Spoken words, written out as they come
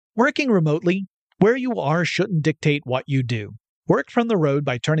Working remotely, where you are shouldn't dictate what you do. Work from the road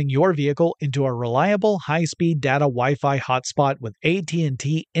by turning your vehicle into a reliable high-speed data Wi-Fi hotspot with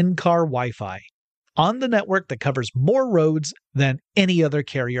AT&T in-car Wi-Fi. On the network that covers more roads than any other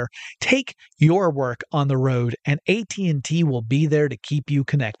carrier, take your work on the road and AT&T will be there to keep you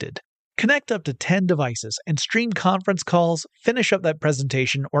connected. Connect up to 10 devices and stream conference calls, finish up that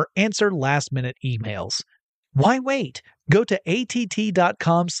presentation, or answer last-minute emails. Why wait? Go to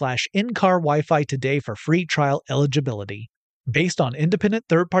att.com/in-car Wi-Fi today for free trial eligibility. Based on independent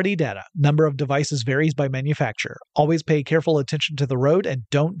third-party data, number of devices varies by manufacturer. Always pay careful attention to the road and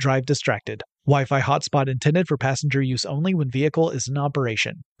don't drive distracted. Wi-Fi hotspot intended for passenger use only when vehicle is in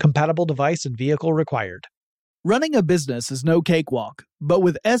operation. Compatible device and vehicle required. Running a business is no cakewalk, but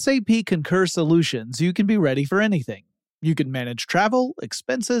with SAP Concur Solutions, you can be ready for anything. You can manage travel,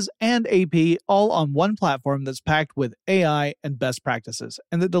 expenses, and AP all on one platform that's packed with AI and best practices,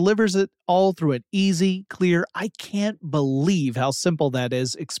 and that delivers it all through an easy, clear, I can't believe how simple that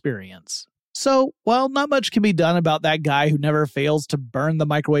is experience. So, while not much can be done about that guy who never fails to burn the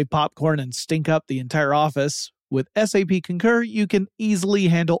microwave popcorn and stink up the entire office, with SAP Concur, you can easily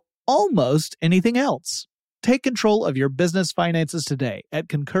handle almost anything else. Take control of your business finances today at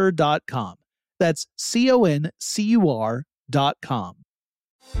Concur.com. That's CONCUR.com.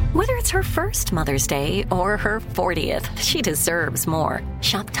 Whether it's her first Mother's Day or her 40th, she deserves more.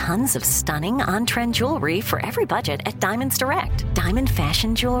 Shop tons of stunning on-trend jewelry for every budget at Diamonds Direct. Diamond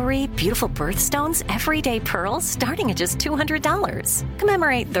fashion jewelry, beautiful birthstones, everyday pearls starting at just $200.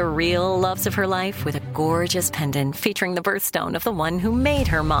 Commemorate the real loves of her life with a gorgeous pendant featuring the birthstone of the one who made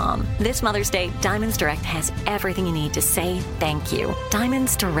her mom. This Mother's Day, Diamonds Direct has everything you need to say thank you.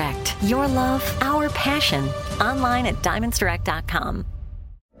 Diamonds Direct. Your love, our passion. Online at diamondsdirect.com.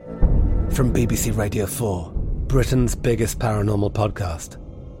 From BBC Radio 4, Britain's biggest paranormal podcast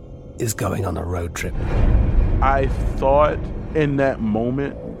is going on a road trip. I thought in that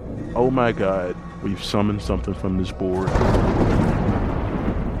moment, oh my God, we've summoned something from this board.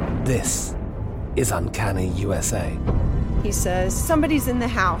 This is Uncanny USA. He says, somebody's in the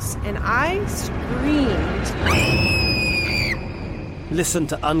house, and I screamed. Listen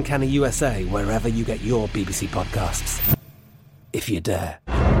to Uncanny USA wherever you get your BBC podcasts, if you dare.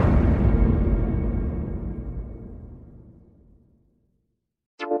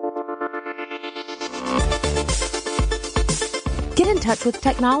 Get in touch with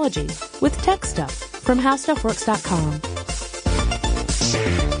technology with Tech Stuff from HowStuffWorks.com.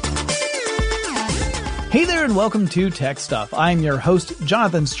 Hey there and welcome to Tech Stuff. I'm your host,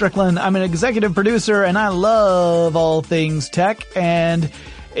 Jonathan Strickland. I'm an executive producer and I love all things tech, and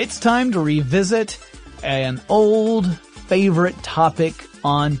it's time to revisit an old favorite topic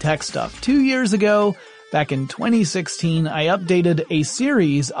on Tech Stuff. 2 years ago, back in 2016, I updated a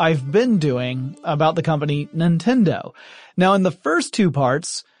series I've been doing about the company Nintendo. Now, in the first two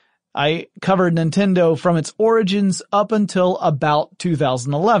parts, I covered Nintendo from its origins up until about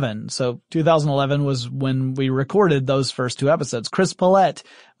 2011. So 2011 was when we recorded those first two episodes. Chris Pollette,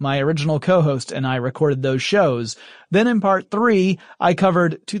 my original co-host, and I recorded those shows. Then in part 3, I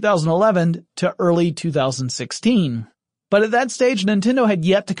covered 2011 to early 2016. But at that stage, Nintendo had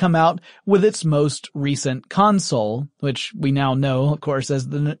yet to come out with its most recent console, which we now know, of course, as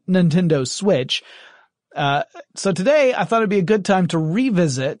the Nintendo Switch. So today I thought it'd be a good time to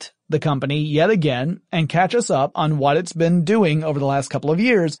revisit the company yet again and catch us up on what it's been doing over the last couple of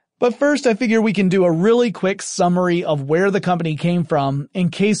years. But first, I figure we can do a really quick summary of where the company came from in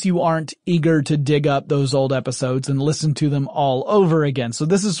case you aren't eager to dig up those old episodes and listen to them all over again. So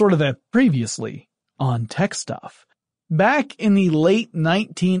this is sort of the previously on Tech Stuff. Back in the late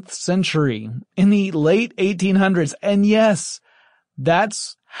 19th century, in the late 1800s, and yes,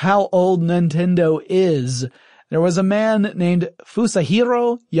 that's how old Nintendo is. There was a man named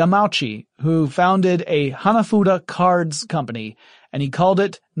Fusahiro Yamauchi who founded a Hanafuda cards company, and he called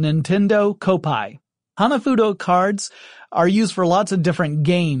it Nintendo Koppai. Hanafuda cards are used for lots of different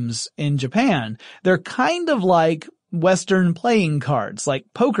games in Japan. They're kind of like Western playing cards, like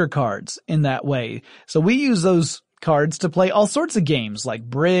poker cards in that way. So we use those cards to play all sorts of games like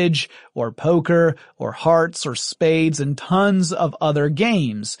bridge or poker or hearts or spades and tons of other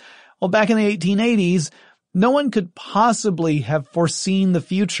games. Well, back in the 1880s, no one could possibly have foreseen the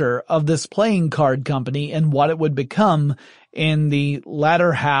future of this playing card company and what it would become in the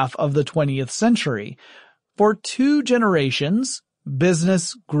latter half of the 20th century. For 2 generations,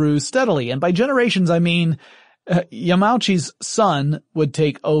 business grew steadily. And by generations, I mean Yamauchi's son would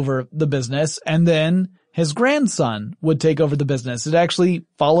take over the business, and then his grandson would take over the business. It actually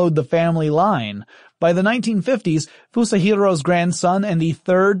followed the family line. By the 1950s, Fusahiro's grandson and the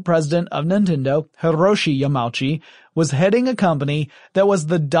third president of Nintendo, Hiroshi Yamauchi, was heading a company that was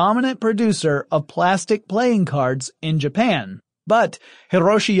the dominant producer of plastic playing cards in Japan. But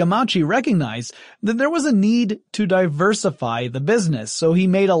Hiroshi Yamauchi recognized that there was a need to diversify the business, so he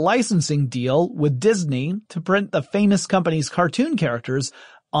made a licensing deal with Disney to print the famous company's cartoon characters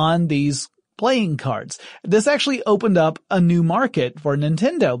on these playing cards. This actually opened up a new market for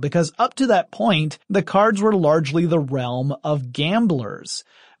Nintendo because up to that point, the cards were largely the realm of gamblers.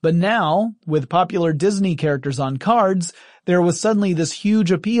 But now, with popular Disney characters on cards, there was suddenly this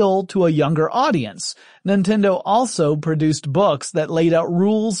huge appeal to a younger audience. Nintendo also produced books that laid out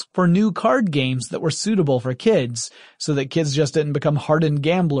rules for new card games that were suitable for kids, so that kids just didn't become hardened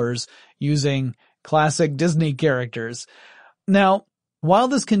gamblers using classic Disney characters. Now, while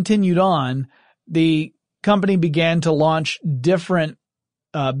this continued on, the company began to launch different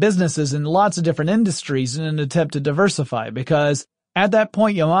businesses in lots of different industries in an attempt to diversify, because at that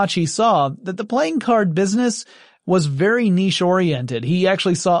point Yamauchi saw that the playing card business was very niche oriented. He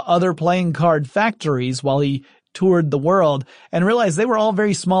actually saw other playing card factories while he toured the world and realized they were all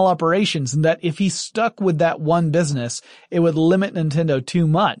very small operations, and that if he stuck with that one business, it would limit Nintendo too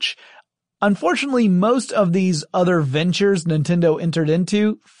much. Unfortunately, most of these other ventures Nintendo entered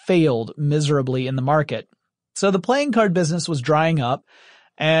into failed miserably in the market. So the playing card business was drying up,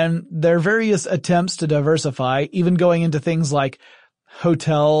 and their various attempts to diversify, even going into things like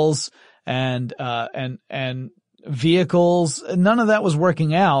hotels and vehicles, none of that was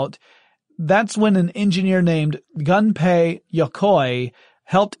working out. That's when an engineer named Gunpei Yokoi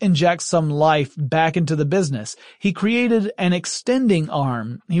helped inject some life back into the business. He created an extending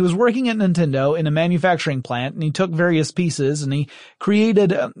arm. He was working at Nintendo in a manufacturing plant, and he took various pieces and he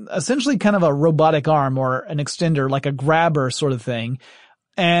created essentially kind of a robotic arm or an extender, like a grabber sort of thing.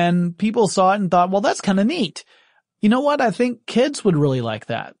 And people saw it and thought, well, that's kind of neat. You know what? I think kids would really like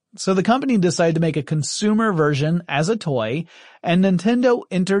that. So the company decided to make a consumer version as a toy, and Nintendo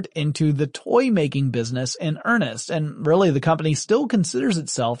entered into the toy making business in earnest, and really the company still considers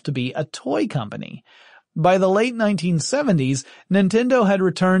itself to be a toy company. By the late 1970s, Nintendo had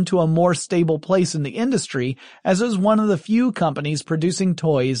returned to a more stable place in the industry, as it was one of the few companies producing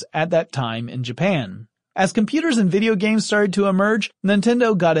toys at that time in Japan. As computers and video games started to emerge,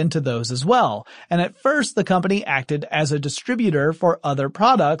 Nintendo got into those as well, and at first the company acted as a distributor for other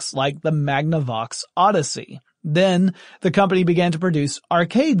products like the Magnavox Odyssey. Then, the company began to produce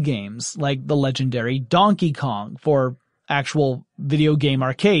arcade games like the legendary Donkey Kong for actual video game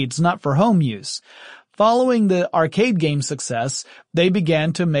arcades, not for home use. Following the arcade game success, they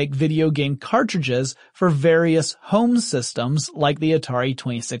began to make video game cartridges for various home systems like the Atari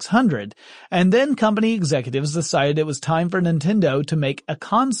 2600. And then company executives decided it was time for Nintendo to make a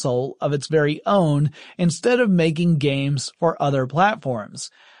console of its very own instead of making games for other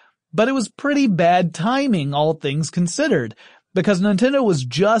platforms. But it was pretty bad timing, all things considered, because Nintendo was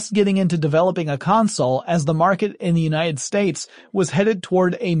just getting into developing a console as the market in the United States was headed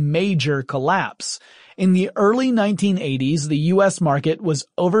toward a major collapse. In the early 1980s, the US market was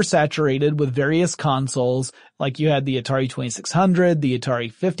oversaturated with various consoles, like you had the Atari 2600, the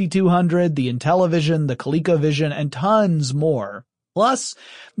Atari 5200, the Intellivision, the ColecoVision, and tons more. Plus,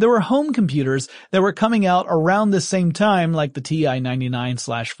 there were home computers that were coming out around the same time, like the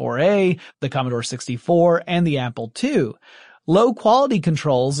TI-99/4A, the Commodore 64, and the Apple II. Low quality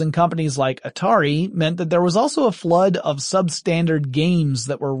controls in companies like Atari meant that there was also a flood of substandard games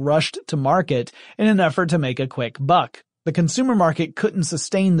that were rushed to market in an effort to make a quick buck. The consumer market couldn't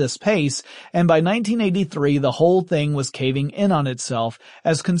sustain this pace, and by 1983 the whole thing was caving in on itself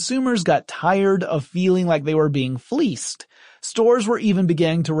as consumers got tired of feeling like they were being fleeced. Stores were even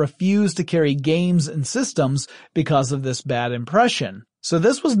beginning to refuse to carry games and systems because of this bad impression. So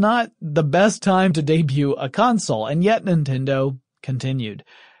this was not the best time to debut a console, and yet Nintendo continued.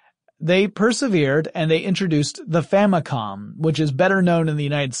 They persevered and they introduced the Famicom, which is better known in the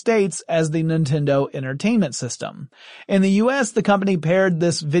United States as the Nintendo Entertainment System. In the US, the company paired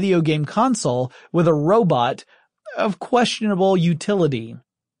this video game console with a robot of questionable utility.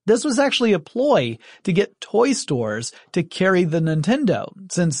 This was actually a ploy to get toy stores to carry the Nintendo,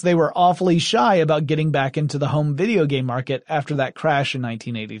 since they were awfully shy about getting back into the home video game market after that crash in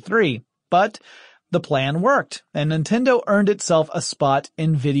 1983. But the plan worked, and Nintendo earned itself a spot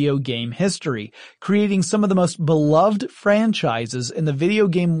in video game history, creating some of the most beloved franchises in the video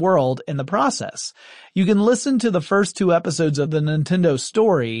game world in the process. You can listen to the first 2 episodes of the Nintendo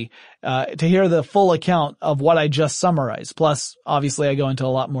story to hear the full account of what I just summarized. Plus, obviously, I go into a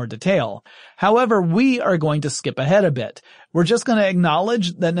lot more detail. However, we are going to skip ahead a bit. We're just going to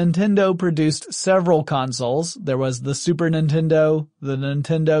acknowledge that Nintendo produced several consoles. There was the Super Nintendo, the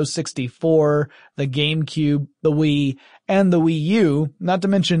Nintendo 64, the GameCube, the Wii, and the Wii U, not to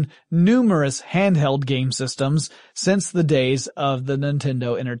mention numerous handheld game systems since the days of the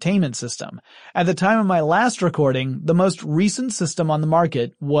Nintendo Entertainment System. At the time of my last recording, the most recent system on the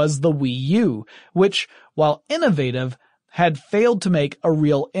market was the Wii U, which, while innovative, had failed to make a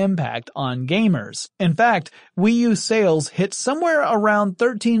real impact on gamers. In fact, Wii U sales hit somewhere around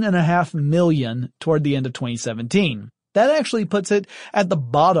 13.5 million toward the end of 2017. That actually puts it at the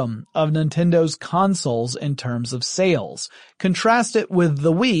bottom of Nintendo's consoles in terms of sales. Contrast it with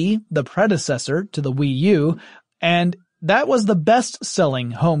the Wii, the predecessor to the Wii U, and that was the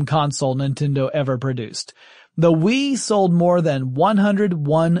best-selling home console Nintendo ever produced. The Wii sold more than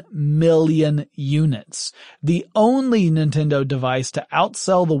 101 million units. The only Nintendo device to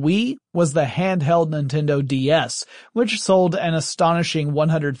outsell the Wii was the handheld Nintendo DS, which sold an astonishing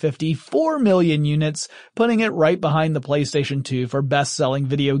 154 million units, putting it right behind the PlayStation 2 for best-selling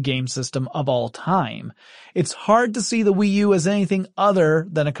video game system of all time. It's hard to see the Wii U as anything other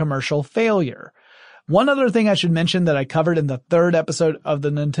than a commercial failure. One other thing I should mention that I covered in the 3rd episode of the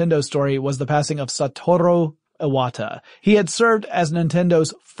Nintendo story was the passing of Satoru Iwata. He had served as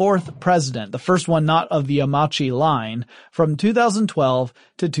Nintendo's 4th president, the first one not of the Yamauchi line, from 2012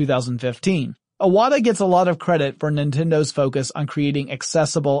 to 2015. Iwata gets a lot of credit for Nintendo's focus on creating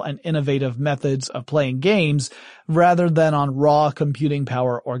accessible and innovative methods of playing games rather than on raw computing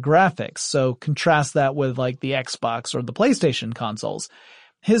power or graphics, so contrast that with like the Xbox or the PlayStation consoles.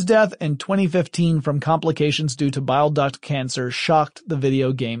 His death in 2015 from complications due to bile duct cancer shocked the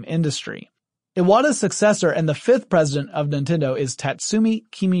video game industry. Iwata's successor and the 5th president of Nintendo is Tatsumi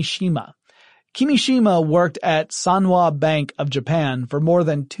Kimishima. Kimishima worked at Sanwa Bank of Japan for more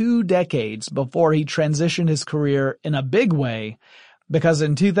than 2 decades before he transitioned his career in a big way, because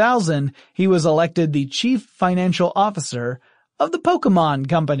in 2000 he was elected the chief financial officer of the Pokemon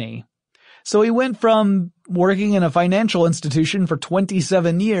Company. So he went from working in a financial institution for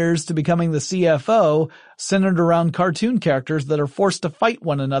 27 years to becoming the CFO, centered around cartoon characters that are forced to fight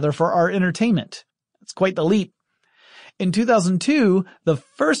one another for our entertainment. It's quite the leap. In 2002, the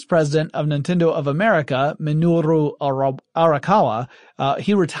first president of Nintendo of America, Minoru Arakawa,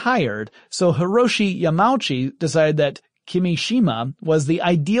 he retired, so Hiroshi Yamauchi decided that Kimishima was the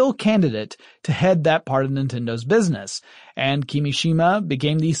ideal candidate to head that part of Nintendo's business, and Kimishima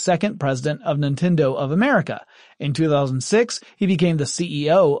became the 2nd president of Nintendo of America. In 2006, he became the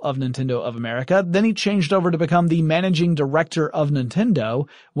CEO of Nintendo of America, then he changed over to become the managing director of Nintendo.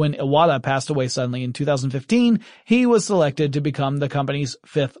 When Iwata passed away suddenly in 2015, he was selected to become the company's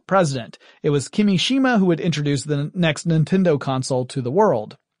 5th president. It was Kimishima who would introduce the next Nintendo console to the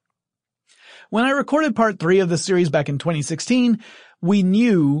world. When I recorded part 3 of this series back in 2016, we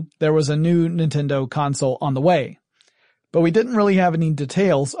knew there was a new Nintendo console on the way. But we didn't really have any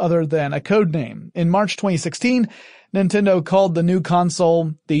details other than a code name. In March 2016, Nintendo called the new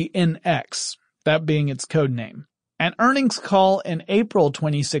console the NX, that being its code name. An earnings call in April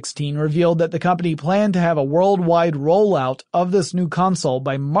 2016 revealed that the company planned to have a worldwide rollout of this new console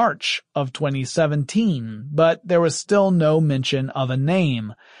by March of 2017, but there was still no mention of a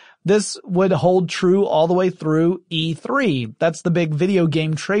name. This would hold true all the way through E3. That's the big video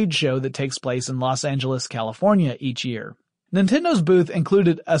game trade show that takes place in Los Angeles, California each year. Nintendo's booth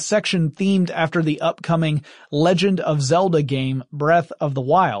included a section themed after the upcoming Legend of Zelda game Breath of the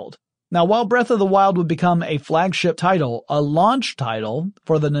Wild. Now, while Breath of the Wild would become a flagship title, a launch title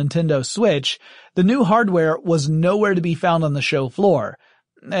for the Nintendo Switch, the new hardware was nowhere to be found on the show floor.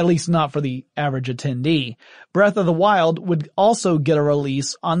 At least not for the average attendee. Breath of the Wild would also get a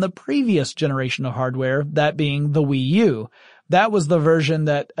release on the previous generation of hardware, that being the Wii U. That was the version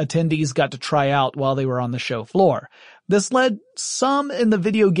that attendees got to try out while they were on the show floor. This led some in the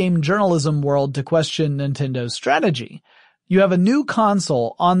video game journalism world to question Nintendo's strategy. You have a new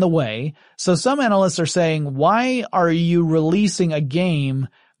console on the way, so some analysts are saying, why are you releasing a game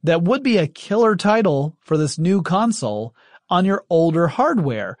that would be a killer title for this new console on your older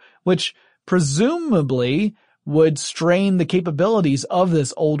hardware, which presumably would strain the capabilities of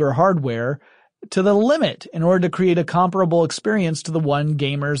this older hardware to the limit in order to create a comparable experience to the one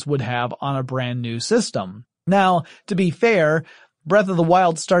gamers would have on a brand new system. Now, to be fair, Breath of the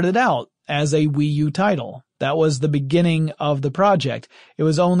Wild started out as a Wii U title. That was the beginning of the project. It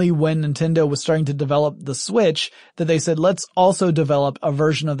was only when Nintendo was starting to develop the Switch that they said, let's also develop a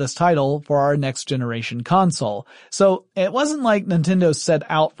version of this title for our next generation console. So it wasn't like Nintendo set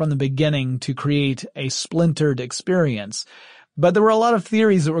out from the beginning to create a splintered experience. But there were a lot of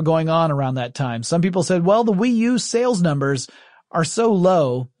theories that were going on around that time. Some people said, well, the Wii U sales numbers are so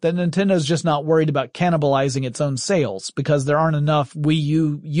low that Nintendo's just not worried about cannibalizing its own sales because there aren't enough Wii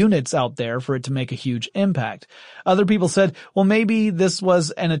U units out there for it to make a huge impact. Other people said, well, maybe this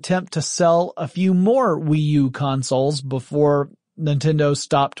was an attempt to sell a few more Wii U consoles before Nintendo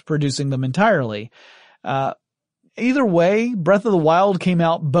stopped producing them entirely. Either way, Breath of the Wild came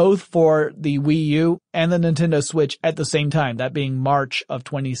out both for the Wii U and the Nintendo Switch at the same time, that being March of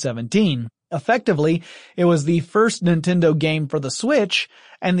 2017. Effectively, it was the first Nintendo game for the Switch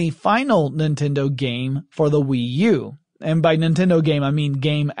and the final Nintendo game for the Wii U. And by Nintendo game, I mean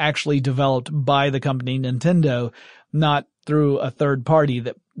game actually developed by the company Nintendo, not through a third party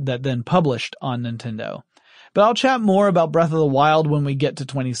that then published on Nintendo. But I'll chat more about Breath of the Wild when we get to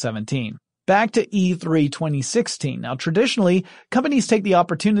 2017. Back to E3 2016. Now, traditionally, companies take the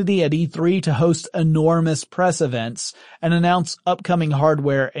opportunity at E3 to host enormous press events and announce upcoming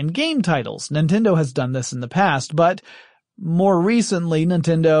hardware and game titles. Nintendo has done this in the past, but more recently,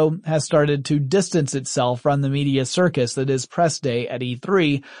 Nintendo has started to distance itself from the media circus that is press day at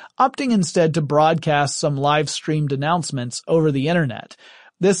E3, opting instead to broadcast some live-streamed announcements over the internet.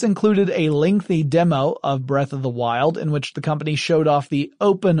 This included a lengthy demo of Breath of the Wild in which the company showed off the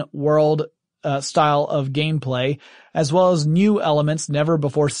open world style of gameplay, as well as new elements never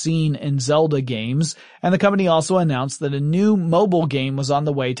before seen in Zelda games, and the company also announced that a new mobile game was on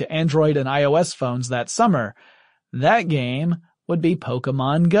the way to Android and iOS phones that summer. That game would be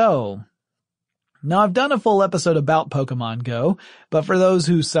Pokemon Go. Now, I've done a full episode about Pokemon Go, but for those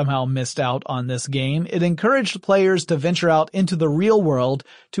who somehow missed out on this game, it encouraged players to venture out into the real world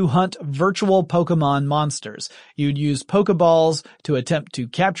to hunt virtual Pokemon monsters. You'd use Pokeballs to attempt to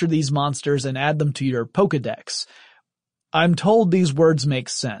capture these monsters and add them to your Pokedex. I'm told these words make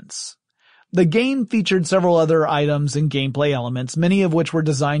sense. The game featured several other items and gameplay elements, many of which were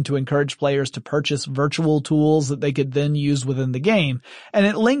designed to encourage players to purchase virtual tools that they could then use within the game, and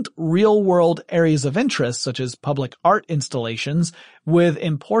it linked real-world areas of interest, such as public art installations, with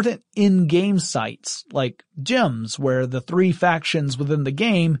important in-game sites, like gyms, where the three factions within the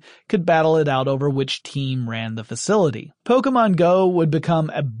game could battle it out over which team ran the facility. Pokemon Go would become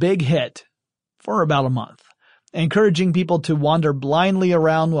a big hit for about a month, encouraging people to wander blindly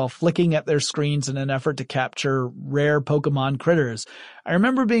around while flicking at their screens in an effort to capture rare Pokemon critters. I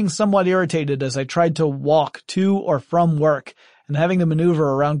remember being somewhat irritated as I tried to walk to or from work and having to maneuver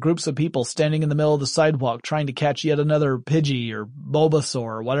around groups of people standing in the middle of the sidewalk trying to catch yet another Pidgey or Bulbasaur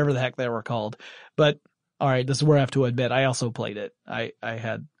or whatever the heck they were called. But, alright, this is where I have to admit, I also played it. I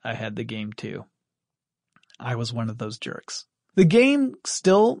had the game too. I was one of those jerks. The game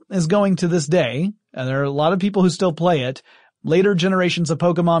still is going to this day, and there are a lot of people who still play it. Later generations of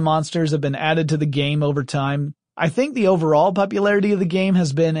Pokemon monsters have been added to the game over time. I think the overall popularity of the game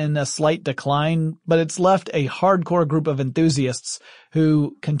has been in a slight decline, but it's left a hardcore group of enthusiasts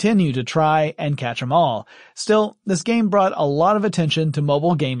who continue to try and catch them all. Still, this game brought a lot of attention to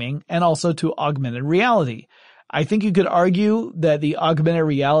mobile gaming and also to augmented reality. I think you could argue that the augmented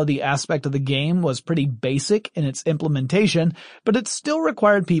reality aspect of the game was pretty basic in its implementation, but it still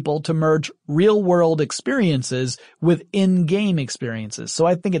required people to merge real-world experiences with in-game experiences, so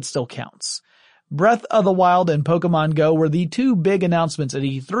I think it still counts. Breath of the Wild and Pokemon Go were the two big announcements at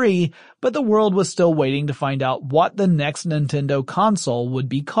E3, but the world was still waiting to find out what the next Nintendo console would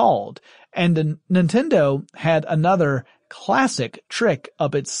be called. And Nintendo had another classic trick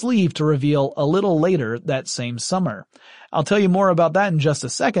up its sleeve to reveal a little later that same summer. I'll tell you more about that in just a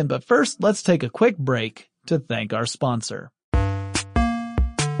second, but first let's take a quick break to thank our sponsor.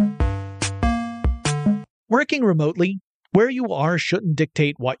 Working remotely, where you are shouldn't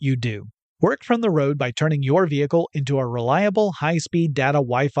dictate what you do. Work from the road by turning your vehicle into a reliable high-speed data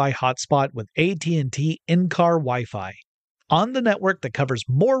Wi-Fi hotspot with AT&T in-car Wi-Fi. On the network that covers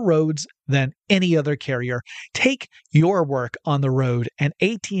more roads than any other carrier, take your work on the road and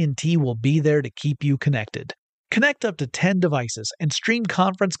AT&T will be there to keep you connected. Connect up to 10 devices and stream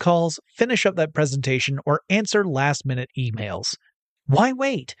conference calls, finish up that presentation, or answer last-minute emails. Why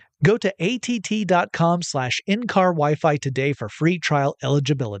wait? Go to att.com/in-car Wi-Fi today for free trial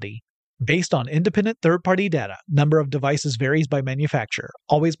eligibility. Based on independent third-party data, number of devices varies by manufacturer.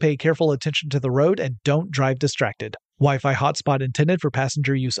 Always pay careful attention to the road and don't drive distracted. Wi-Fi hotspot intended for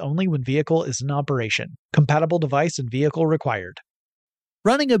passenger use only when vehicle is in operation. Compatible device and vehicle required.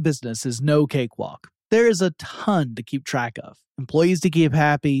 Running a business is no cakewalk. There is a ton to keep track of. Employees to keep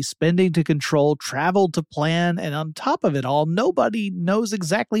happy, spending to control, travel to plan, and on top of it all, nobody knows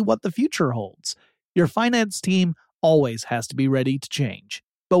exactly what the future holds. Your finance team always has to be ready to change.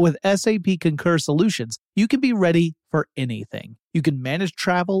 But with SAP Concur Solutions, you can be ready for anything. You can manage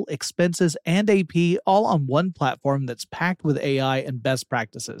travel, expenses, and AP all on one platform that's packed with AI and best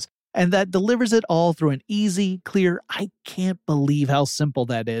practices, and that delivers it all through an easy, clear, I can't believe how simple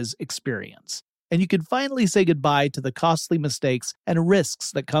that is experience. And you can finally say goodbye to the costly mistakes and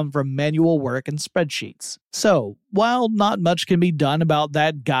risks that come from manual work and spreadsheets. So, while not much can be done about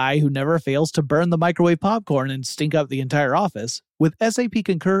that guy who never fails to burn the microwave popcorn and stink up the entire office, with SAP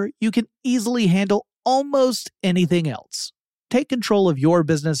Concur, you can easily handle almost anything else. Take control of your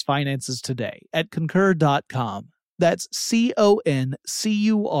business finances today at Concur.com. That's CONCUR.com.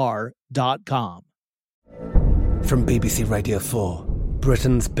 From BBC Radio 4,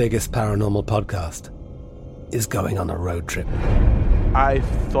 Britain's biggest paranormal podcast is going on a road trip. I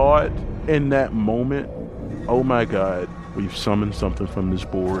thought in that moment, oh my God, we've summoned something from this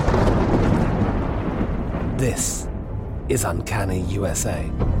board. This is Uncanny USA.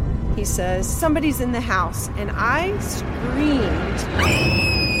 He says, somebody's in the house, and I screamed.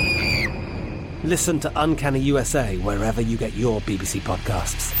 Listen to Uncanny USA wherever you get your BBC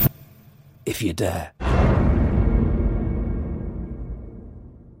podcasts, if you dare.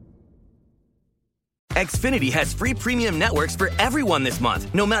 Xfinity has free premium networks for everyone this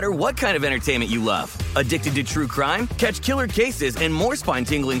month, no matter what kind of entertainment you love. Addicted to true crime? Catch killer cases and more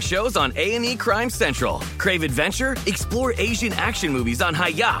spine-tingling shows on A&E Crime Central. Crave adventure? Explore Asian action movies on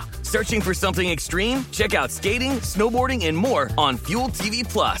Hi-YAH. Searching for something extreme? Check out skating, snowboarding, and more on Fuel TV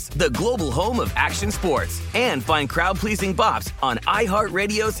Plus, the global home of action sports. And find crowd-pleasing bops on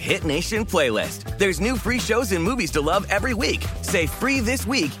iHeartRadio's Hit Nation playlist. There's new free shows and movies to love every week. Say free this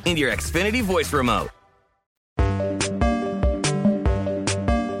week in your Xfinity voice remote.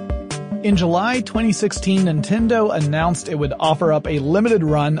 In July 2016, Nintendo announced it would offer up a limited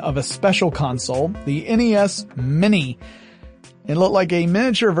run of a special console, the NES Mini. It looked like a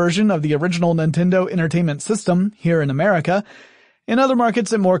miniature version of the original Nintendo Entertainment System here in America. In other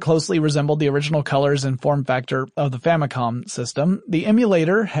markets, it more closely resembled the original colors and form factor of the Famicom system. The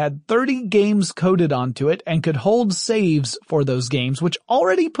emulator had 30 games coded onto it and could hold saves for those games, which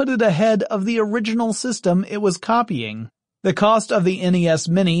already put it ahead of the original system it was copying. The cost of the NES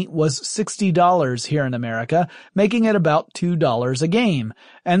Mini was $60 here in America, making it about $2 a game.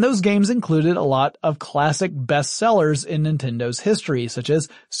 And those games included a lot of classic bestsellers in Nintendo's history, such as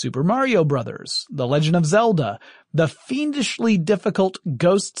Super Mario Bros., The Legend of Zelda, the fiendishly difficult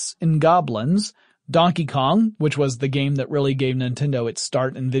Ghosts and Goblins, Donkey Kong, which was the game that really gave Nintendo its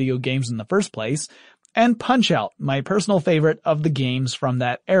start in video games in the first place, and Punch-Out!, my personal favorite of the games from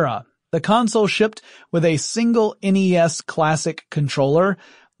that era. The console shipped with a single NES Classic controller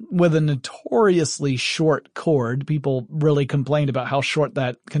with a notoriously short cord. People really complained about how short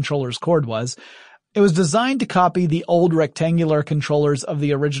that controller's cord was. It was designed to copy the old rectangular controllers of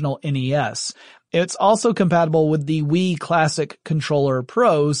the original NES. It's also compatible with the Wii Classic Controller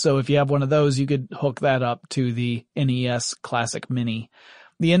Pro, so if you have one of those, you could hook that up to the NES Classic Mini.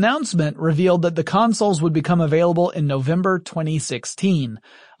 The announcement revealed that the consoles would become available in November 2016.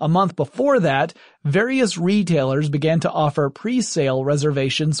 A month before that, various retailers began to offer pre-sale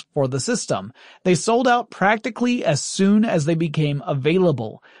reservations for the system. They sold out practically as soon as they became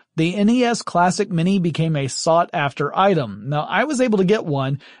available. The NES Classic Mini became a sought-after item. Now, I was able to get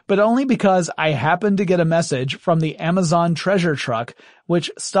one, but only because I happened to get a message from the Amazon Treasure Truck,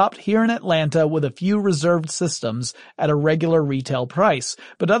 which stopped here in Atlanta with a few reserved systems at a regular retail price.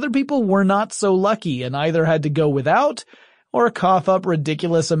 But other people were not so lucky and either had to go without or cough up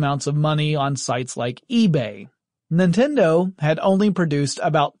ridiculous amounts of money on sites like eBay. Nintendo had only produced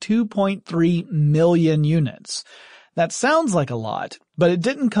about 2.3 million units. That sounds like a lot, but it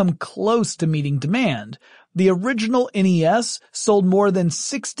didn't come close to meeting demand. The original NES sold more than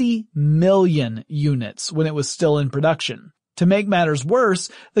 60 million units when it was still in production. To make matters worse,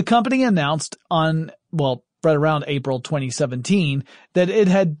 the company announced right around April 2017, that it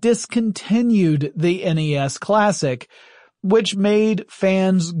had discontinued the NES Classic, which made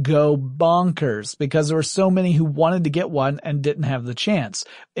fans go bonkers because there were so many who wanted to get one and didn't have the chance.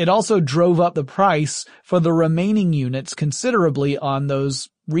 It also drove up the price for the remaining units considerably on those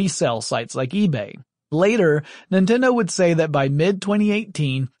resale sites like eBay. Later, Nintendo would say that by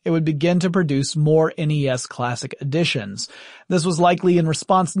mid-2018, it would begin to produce more NES Classic editions. This was likely in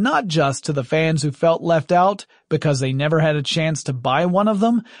response not just to the fans who felt left out because they never had a chance to buy one of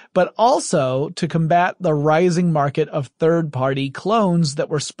them, but also to combat the rising market of third-party clones that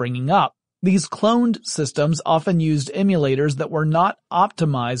were springing up. These cloned systems often used emulators that were not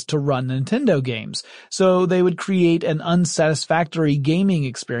optimized to run Nintendo games, so they would create an unsatisfactory gaming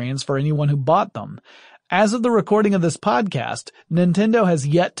experience for anyone who bought them. As of the recording of this podcast, Nintendo has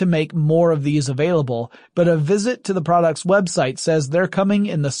yet to make more of these available, but a visit to the product's website says they're coming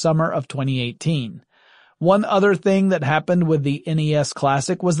in the summer of 2018. One other thing that happened with the NES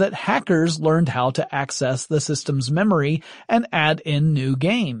Classic was that hackers learned how to access the system's memory and add in new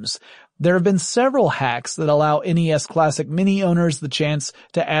games. There have been several hacks that allow NES Classic Mini owners the chance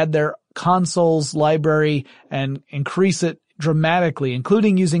to add their console's library and increase it dramatically,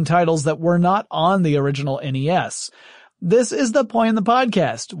 including using titles that were not on the original NES. This is the point in the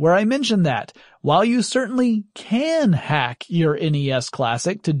podcast where I mentioned that while you certainly can hack your NES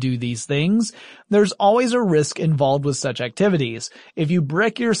Classic to do these things, there's always a risk involved with such activities. If you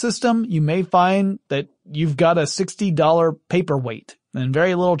brick your system, you may find that you've got a $60 paperweight and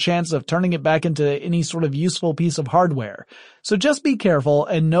very little chance of turning it back into any sort of useful piece of hardware. So just be careful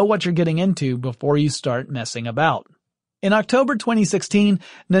and know what you're getting into before you start messing about. In October 2016,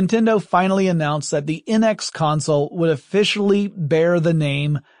 Nintendo finally announced that the NX console would officially bear the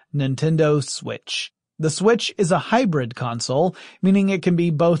name Nintendo Switch. The Switch is a hybrid console, meaning it can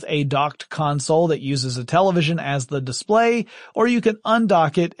be both a docked console that uses a television as the display, or you can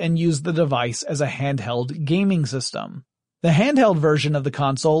undock it and use the device as a handheld gaming system. The handheld version of the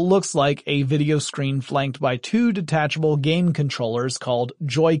console looks like a video screen flanked by two detachable game controllers called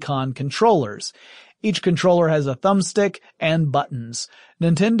Joy-Con controllers. Each controller has a thumbstick and buttons.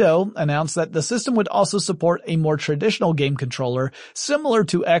 Nintendo announced that the system would also support a more traditional game controller similar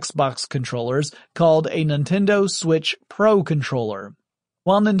to Xbox controllers called a Nintendo Switch Pro controller.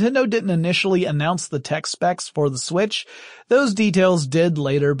 While Nintendo didn't initially announce the tech specs for the Switch, those details did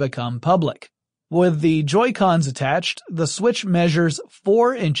later become public. With the Joy-Cons attached, the Switch measures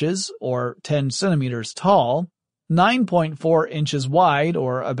 4 inches, or 10 centimeters tall, 9.4 inches wide,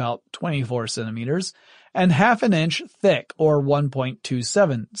 or about 24 centimeters, and half an inch thick, or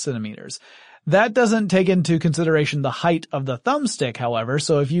 1.27 centimeters. That doesn't take into consideration the height of the thumbstick, however,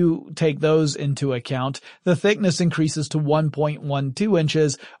 so if you take those into account, the thickness increases to 1.12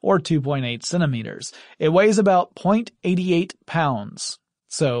 inches, or 2.8 centimeters. It weighs about 0.88 pounds.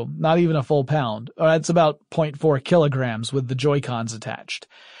 So, not even a full pound. That's about 0.4 kilograms with the Joy-Cons attached.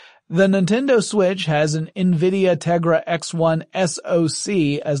 The Nintendo Switch has an NVIDIA Tegra X1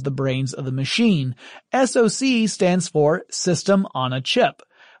 SoC as the brains of the machine. SoC stands for System on a Chip.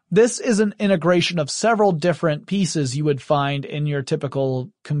 This is an integration of several different pieces you would find in your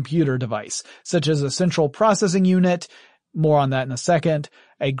typical computer device, such as a central processing unit, more on that in a second,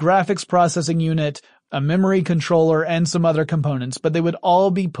 a graphics processing unit, a memory controller, and some other components, but they would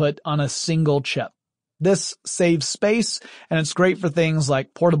all be put on a single chip. This saves space, and it's great for things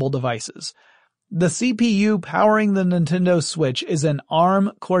like portable devices. The CPU powering the Nintendo Switch is an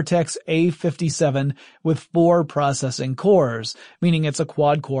ARM Cortex-A57 with 4 processing cores, meaning it's a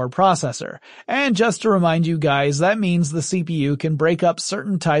quad-core processor. And just to remind you guys, that means the CPU can break up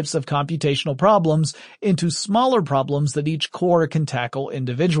certain types of computational problems into smaller problems that each core can tackle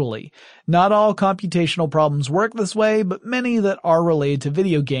individually. Not all computational problems work this way, but many that are related to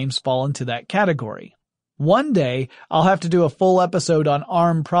video games fall into that category. One day, I'll have to do a full episode on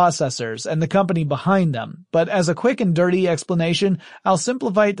ARM processors and the company behind them, but as a quick and dirty explanation, I'll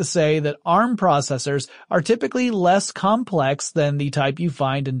simplify it to say that ARM processors are typically less complex than the type you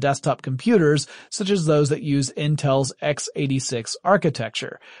find in desktop computers, such as those that use Intel's x86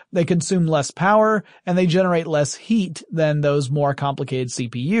 architecture. They consume less power, and they generate less heat than those more complicated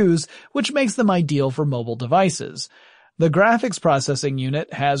CPUs, which makes them ideal for mobile devices. The graphics processing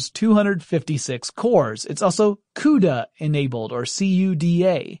unit has 256 cores. It's also CUDA-enabled, or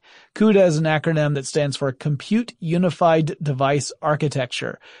CUDA. CUDA is an acronym that stands for Compute Unified Device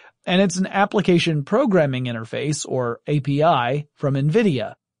Architecture, and it's an application programming interface, or API, from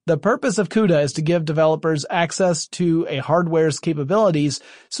NVIDIA. The purpose of CUDA is to give developers access to a hardware's capabilities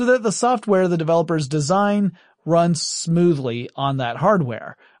so that the software the developers design runs smoothly on that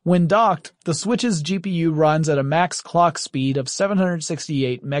hardware. When docked, the Switch's GPU runs at a max clock speed of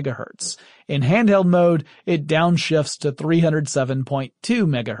 768 MHz. In handheld mode, it downshifts to 307.2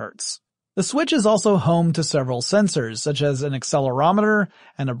 MHz. The Switch is also home to several sensors, such as an accelerometer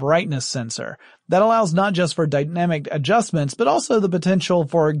and a brightness sensor, that allows not just for dynamic adjustments, but also the potential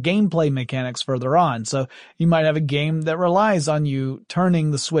for gameplay mechanics further on. So you might have a game that relies on you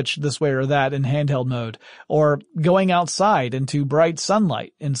turning the Switch this way or that in handheld mode, or going outside into bright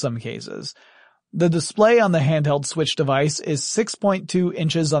sunlight in some cases. The display on the handheld Switch device is 6.2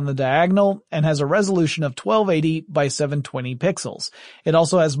 inches on the diagonal and has a resolution of 1280 by 720 pixels. It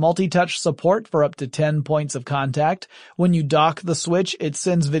also has multi-touch support for up to 10 points of contact. When you dock the Switch, it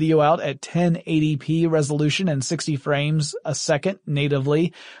sends video out at 1080p resolution and 60 frames a second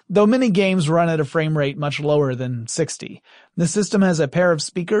natively, though many games run at a frame rate much lower than 60. The system has a pair of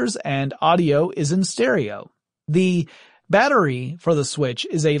speakers and audio is in stereo. The battery for the Switch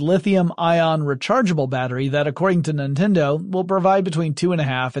is a lithium-ion rechargeable battery that, according to Nintendo, will provide between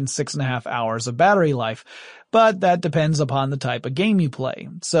 2.5 and 6.5 hours of battery life, but that depends upon the type of game you play.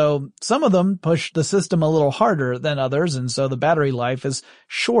 So some of them push the system a little harder than others, and so the battery life is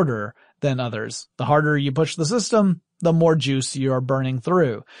shorter than others. The harder you push the system, the more juice you're burning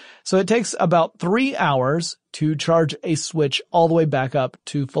through. So it takes about 3 hours to charge a Switch all the way back up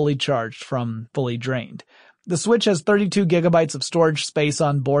to fully charged from fully drained. The Switch has 32 gigabytes of storage space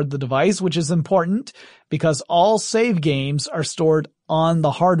on board the device, which is important because all save games are stored on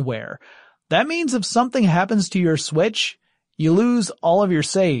the hardware. That means if something happens to your Switch, you lose all of your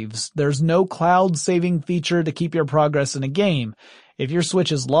saves. There's no cloud saving feature to keep your progress in a game. If your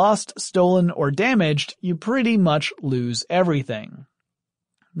Switch is lost, stolen, or damaged, you pretty much lose everything.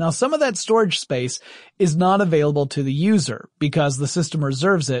 Now, some of that storage space is not available to the user because the system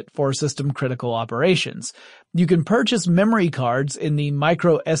reserves it for system-critical operations. You can purchase memory cards in the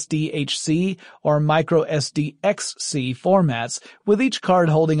microSD-HC or microSD-XC formats, with each card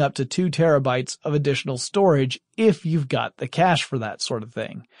holding up to 2 terabytes of additional storage if you've got the cash for that sort of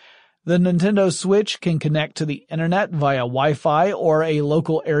thing. The Nintendo Switch can connect to the internet via Wi-Fi or a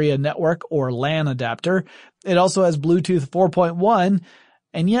local area network or LAN adapter. It also has Bluetooth 4.1,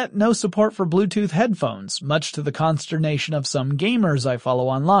 and yet no support for Bluetooth headphones, much to the consternation of some gamers I follow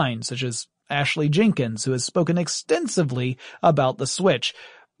online, such as Ashley Jenkins, who has spoken extensively about the Switch.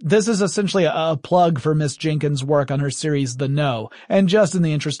 This is essentially a plug for Miss Jenkins' work on her series The No, and just in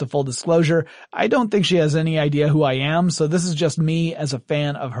the interest of full disclosure, I don't think she has any idea who I am, so this is just me as a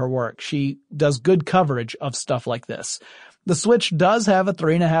fan of her work. She does good coverage of stuff like this. The Switch does have a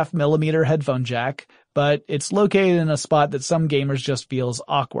 3.5mm headphone jack, but it's located in a spot that some gamers just feel is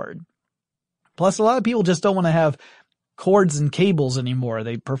awkward. Plus, a lot of people just don't want to have cords and cables anymore.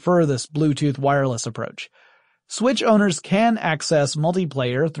 They prefer this Bluetooth wireless approach. Switch owners can access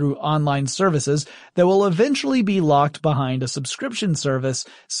multiplayer through online services that will eventually be locked behind a subscription service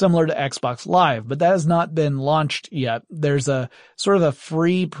similar to Xbox Live, but that has not been launched yet. There's a sort of a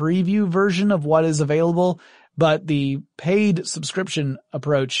free preview version of what is available, but the paid subscription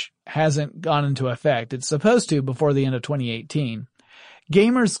approach hasn't gone into effect. It's supposed to before the end of 2018.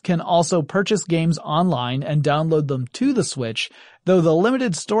 Gamers can also purchase games online and download them to the Switch, though the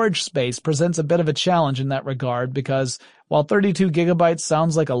limited storage space presents a bit of a challenge in that regard because while 32 gigabytes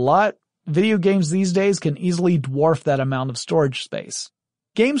sounds like a lot, video games these days can easily dwarf that amount of storage space.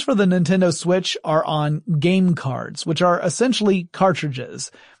 Games for the Nintendo Switch are on game cards, which are essentially cartridges.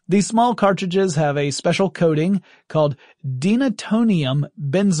 These small cartridges have a special coating called denatonium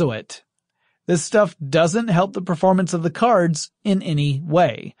benzoate. This stuff doesn't help the performance of the cards in any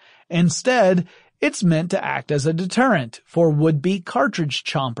way. Instead, it's meant to act as a deterrent for would-be cartridge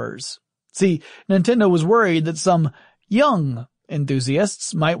chompers. See, Nintendo was worried that some young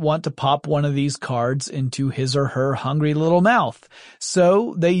enthusiasts might want to pop one of these cards into his or her hungry little mouth.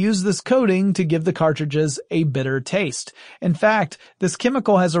 So they use this coating to give the cartridges a bitter taste. In fact, this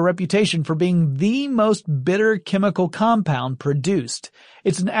chemical has a reputation for being the most bitter chemical compound produced.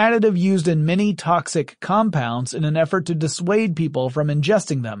 It's an additive used in many toxic compounds in an effort to dissuade people from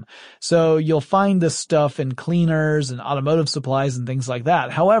ingesting them. So you'll find this stuff in cleaners and automotive supplies and things like that.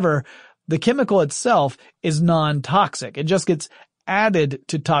 However, the chemical itself is non-toxic. It just gets added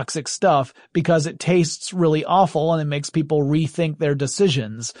to toxic stuff because it tastes really awful and it makes people rethink their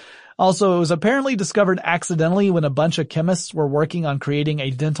decisions. Also, it was apparently discovered accidentally when a bunch of chemists were working on creating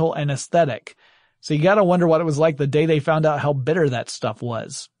a dental anesthetic. So you gotta wonder what it was like the day they found out how bitter that stuff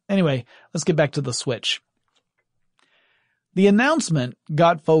was. Anyway, let's get back to the Switch. The announcement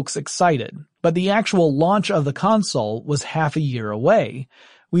got folks excited, but the actual launch of the console was half a year away.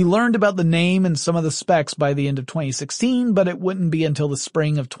 We learned about the name and some of the specs by the end of 2016, but it wouldn't be until the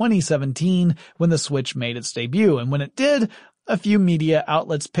spring of 2017 when the Switch made its debut. And when it did, a few media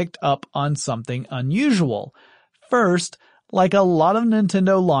outlets picked up on something unusual. First, Like a lot of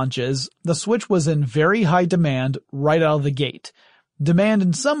Nintendo launches, the Switch was in very high demand right out of the gate. Demand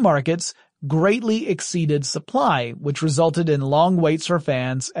in some markets greatly exceeded supply, which resulted in long waits for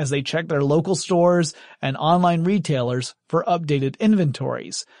fans as they checked their local stores and online retailers for updated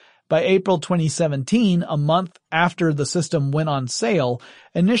inventories. By April 2017, a month after the system went on sale,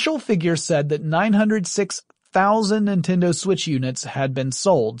 initial figures said that 906,000 Nintendo Switch units had been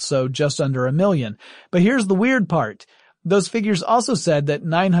sold, so just under 1 million. But here's the weird part. Those figures also said that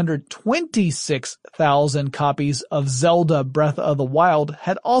 926,000 copies of Zelda Breath of the Wild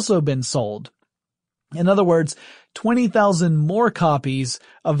had also been sold. In other words, 20,000 more copies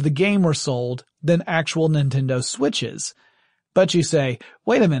of the game were sold than actual Nintendo Switches. But you say,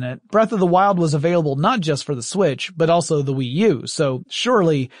 wait a minute, Breath of the Wild was available not just for the Switch, but also the Wii U, so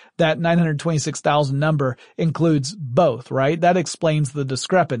surely that 926,000 number includes both, right? That explains the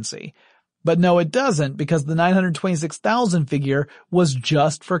discrepancy. But no, it doesn't, because the 926,000 figure was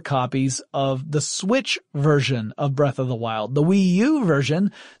just for copies of the Switch version of Breath of the Wild. The Wii U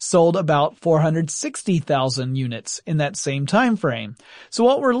version sold about 460,000 units in that same time frame. So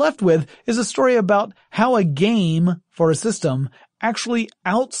what we're left with is a story about how a game for a system actually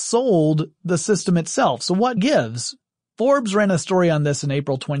outsold the system itself. So what gives? Forbes ran a story on this in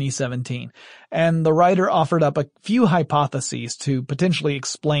April 2017, and the writer offered up a few hypotheses to potentially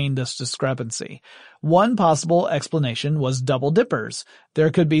explain this discrepancy. One possible explanation was double dippers.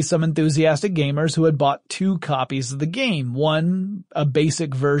 There could be some enthusiastic gamers who had bought 2 copies of the game, one a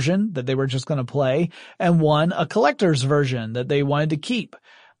basic version that they were just going to play, and one a collector's version that they wanted to keep.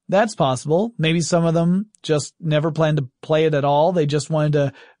 That's possible. Maybe some of them just never planned to play it at all. They just wanted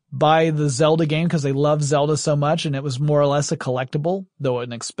to buy the Zelda game because they love Zelda so much and it was more or less a collectible, though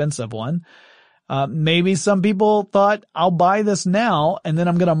an expensive one. Maybe some people thought, I'll buy this now and then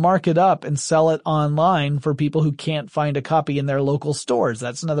I'm going to mark it up and sell it online for people who can't find a copy in their local stores.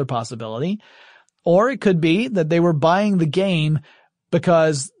 That's another possibility. Or it could be that they were buying the game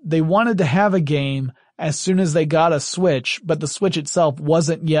because they wanted to have a game as soon as they got a Switch, but the Switch itself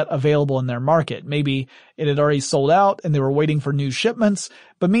wasn't yet available in their market. Maybe it had already sold out and they were waiting for new shipments,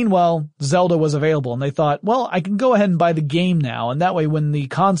 but meanwhile, Zelda was available and they thought, well, I can go ahead and buy the game now, and that way when the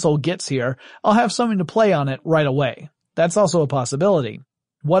console gets here, I'll have something to play on it right away. That's also a possibility.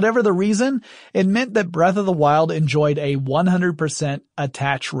 Whatever the reason, it meant that Breath of the Wild enjoyed a 100%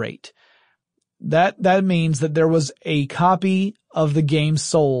 attach rate. That means that there was a copy of the game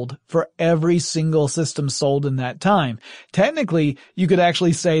sold for every single system sold in that time. Technically, you could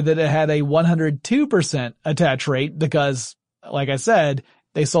actually say that it had a 102% attach rate because, like I said,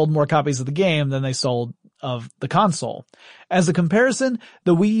 they sold more copies of the game than they sold of the console. As a comparison,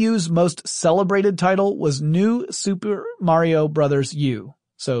 the Wii U's most celebrated title was New Super Mario Bros. U.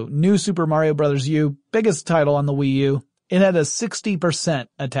 So, New Super Mario Bros. U, biggest title on the Wii U, it had a 60%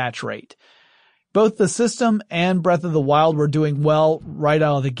 attach rate. Both the system and Breath of the Wild were doing well right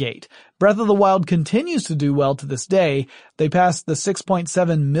out of the gate. Breath of the Wild continues to do well to this day. They passed the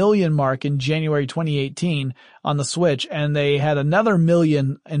 6.7 million mark in January 2018 on the Switch, and they had another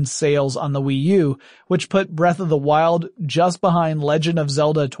million in sales on the Wii U, which put Breath of the Wild just behind Legend of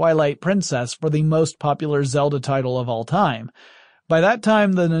Zelda Twilight Princess for the most popular Zelda title of all time. By that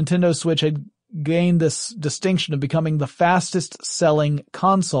time, the Nintendo Switch had gained this distinction of becoming the fastest selling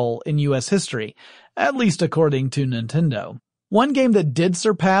console in US history, at least according to Nintendo. One game that did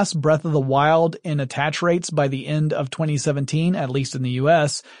surpass Breath of the Wild in attach rates by the end of 2017, at least in the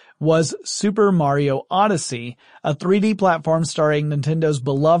US, was Super Mario Odyssey, a 3D platform starring Nintendo's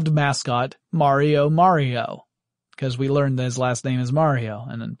beloved mascot, Mario. Because we learned that his last name is Mario,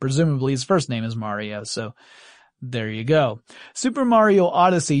 and then presumably his first name is Mario, so there you go. Super Mario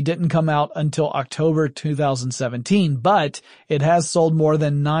Odyssey didn't come out until October 2017, but it has sold more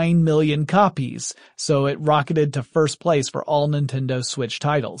than 9 million copies, so it rocketed to first place for all Nintendo Switch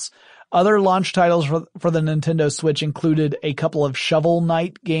titles. Other launch titles for the Nintendo Switch included a couple of Shovel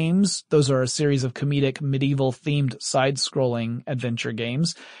Knight games. Those are a series of comedic medieval-themed side-scrolling adventure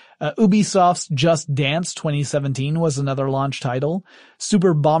games. Ubisoft's Just Dance 2017 was another launch title.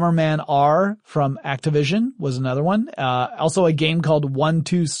 Super Bomberman R from Activision was another one. Also a game called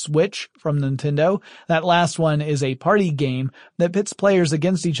 1-2 Switch from Nintendo. That last one is a party game that pits players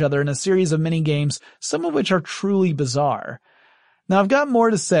against each other in a series of mini-games, some of which are truly bizarre. Now I've got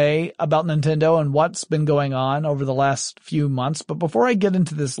more to say about Nintendo and what's been going on over the last few months, but before I get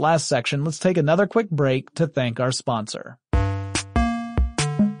into this last section, let's take another quick break to thank our sponsor.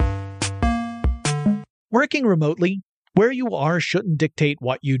 Working remotely, where you are shouldn't dictate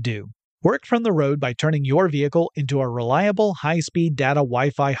what you do. Work from the road by turning your vehicle into a reliable high-speed data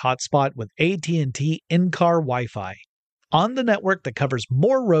Wi-Fi hotspot with AT&T in-car Wi-Fi. on the network that covers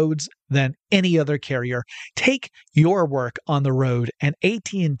more roads than any other carrier. Take your work on the road, and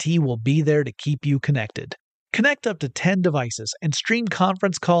AT&T will be there to keep you connected. Connect up to 10 devices and stream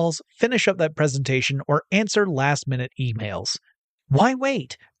conference calls, finish up that presentation, or answer last-minute emails. Why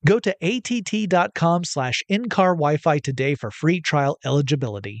wait? Go to att.com/in-car Wi-Fi today for free trial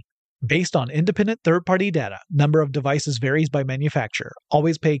eligibility. Based on independent third-party data, number of devices varies by manufacturer.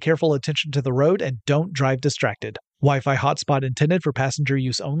 Always pay careful attention to the road and don't drive distracted. Wi-Fi hotspot intended for passenger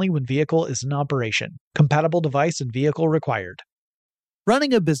use only when vehicle is in operation. Compatible device and vehicle required.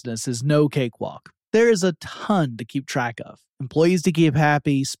 Running a business is no cakewalk. There is a ton to keep track of. Employees to keep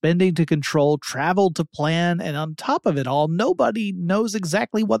happy, spending to control, travel to plan, and on top of it all, nobody knows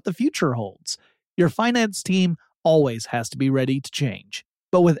exactly what the future holds. Your finance team always has to be ready to change.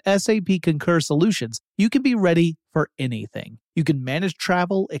 But with SAP Concur Solutions, you can be ready for anything. You can manage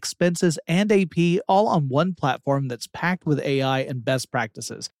travel, expenses, and AP all on one platform that's packed with AI and best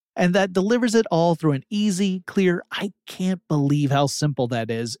practices, and that delivers it all through an easy, clear, I can't believe how simple that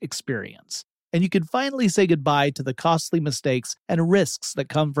is experience. And you can finally say goodbye to the costly mistakes and risks that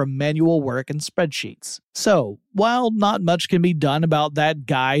come from manual work and spreadsheets. So, while not much can be done about that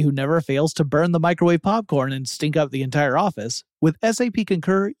guy who never fails to burn the microwave popcorn and stink up the entire office, with SAP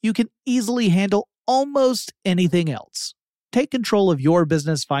Concur, you can easily handle almost anything else. Take control of your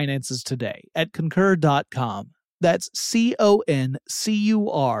business finances today at concur.com. That's CONCUR.com.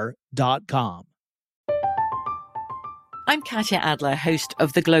 I'm Katya Adler, host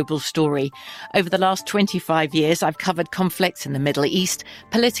of The Global Story. Over the last 25 years, I've covered conflicts in the Middle East,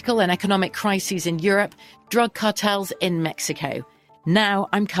 political and economic crises in Europe, drug cartels in Mexico. Now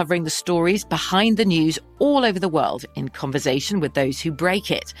I'm covering the stories behind the news all over the world in conversation with those who break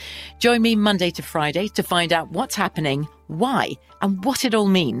it. Join me Monday to Friday to find out what's happening, why, and what it all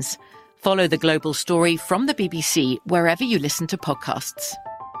means. Follow The Global Story from the BBC wherever you listen to podcasts.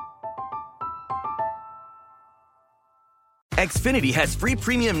 Xfinity has free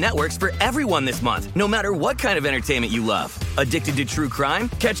premium networks for everyone this month, no matter what kind of entertainment you love. Addicted to true crime?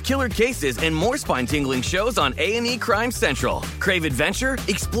 Catch killer cases and more spine-tingling shows on A&E Crime Central. Crave adventure?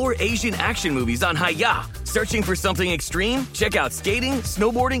 Explore Asian action movies on Hi-Ya. Searching for something extreme? Check out skating,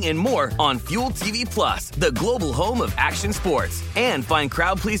 snowboarding, and more on Fuel TV Plus, the global home of action sports. And find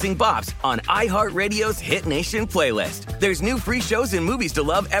crowd-pleasing bops on iHeartRadio's Hit Nation playlist. There's new free shows and movies to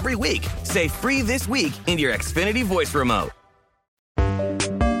love every week. Say free this week in your Xfinity voice remote.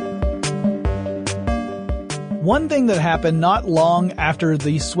 One thing that happened not long after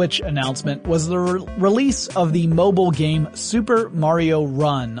the Switch announcement was the release of the mobile game Super Mario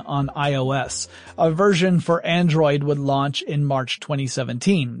Run on iOS. A version for Android would launch in March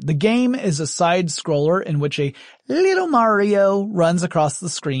 2017. The game is a side-scroller in which a little Mario runs across the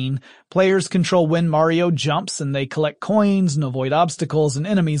screen. Players control when Mario jumps, and they collect coins and avoid obstacles and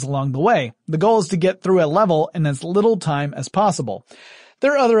enemies along the way. The goal is to get through a level in as little time as possible.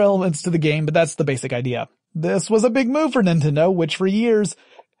 There are other elements to the game, but that's the basic idea. This was a big move for Nintendo, which for years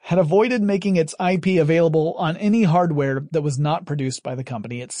had avoided making its IP available on any hardware that was not produced by the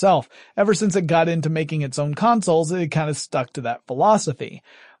company itself. Ever since it got into making its own consoles, it kind of stuck to that philosophy.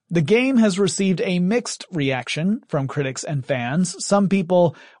 The game has received a mixed reaction from critics and fans. Some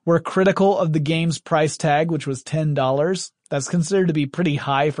people were critical of the game's price tag, which was $10. That's considered to be pretty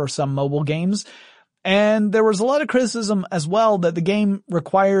high for some mobile games. And there was a lot of criticism as well that the game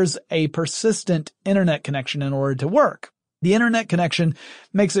requires a persistent internet connection in order to work. The internet connection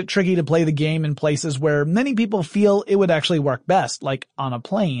makes it tricky to play the game in places where many people feel it would actually work best, like on a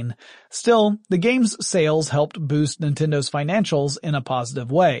plane. Still, the game's sales helped boost Nintendo's financials in a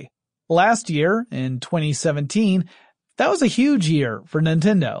positive way. Last year, in 2017, that was a huge year for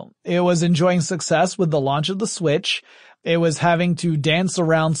Nintendo. It was enjoying success with the launch of the Switch. It was having to dance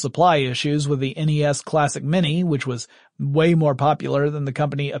around supply issues with the NES Classic Mini, which was way more popular than the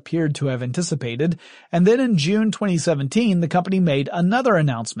company appeared to have anticipated. And then in June 2017, the company made another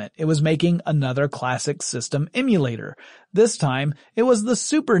announcement. It was making another classic system emulator. This time, it was the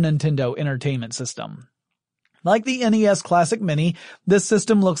Super Nintendo Entertainment System. Like the NES Classic Mini, this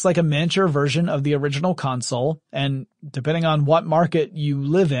system looks like a miniature version of the original console, and depending on what market you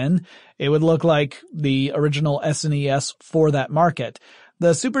live in, it would look like the original SNES for that market.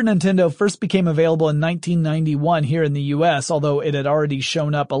 The Super Nintendo first became available in 1991 here in the US, although it had already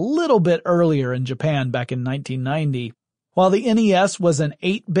shown up a little bit earlier in Japan back in 1990. While the NES was an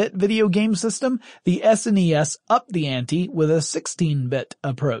 8-bit video game system, the SNES upped the ante with a 16-bit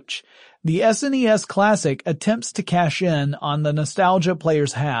approach. The SNES Classic attempts to cash in on the nostalgia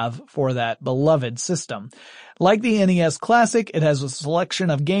players have for that beloved system. Like the NES Classic, it has a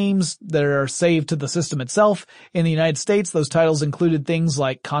selection of games that are saved to the system itself. In the United States, those titles included things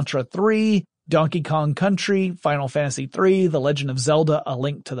like Contra 3, Donkey Kong Country, Final Fantasy III, The Legend of Zelda: A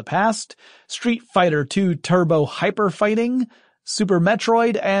Link to the Past, Street Fighter II Turbo Hyper Fighting, Super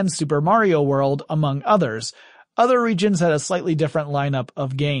Metroid, and Super Mario World, among others. Other regions had a slightly different lineup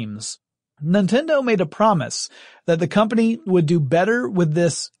of games. Nintendo made a promise that the company would do better with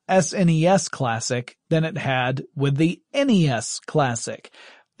this SNES Classic than it had with the NES Classic.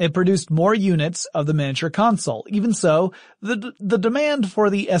 It produced more units of the miniature console. Even so, the demand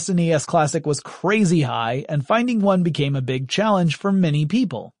for the SNES Classic was crazy high, and finding one became a big challenge for many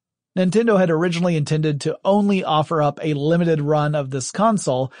people. Nintendo had originally intended to only offer up a limited run of this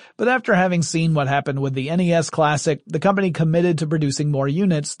console, but after having seen what happened with the NES Classic, the company committed to producing more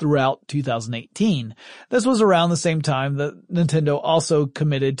units throughout 2018. This was around the same time that Nintendo also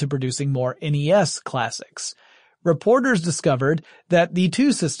committed to producing more NES Classics. Reporters discovered that the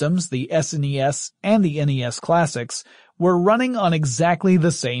two systems, the SNES and the NES Classics, were running on exactly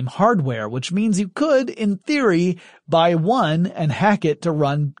the same hardware, which means you could, in theory, buy one and hack it to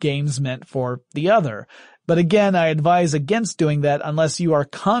run games meant for the other. But again, I advise against doing that unless you are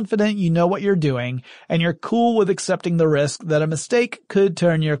confident you know what you're doing and you're cool with accepting the risk that a mistake could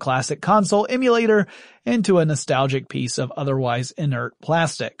turn your classic console emulator into a nostalgic piece of otherwise inert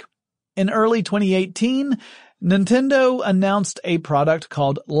plastic. In early 2018, Nintendo announced a product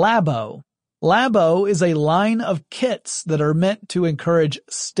called Labo. Labo is a line of kits that are meant to encourage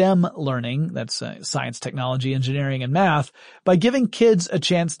STEM learning, that's science, technology, engineering, and math, by giving kids a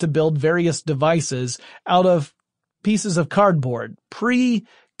chance to build various devices out of pieces of cardboard,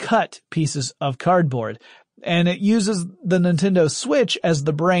 pre-cut pieces of cardboard. And it uses the Nintendo Switch as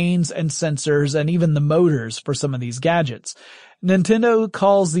the brains and sensors and even the motors for some of these gadgets. Nintendo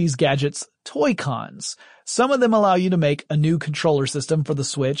calls these gadgets Toy-Cons. Some of them allow you to make a new controller system for the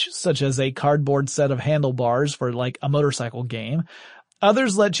Switch, such as a cardboard set of handlebars for like a motorcycle game.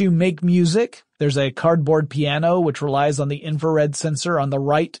 Others let you make music. There's a cardboard piano which relies on the infrared sensor on the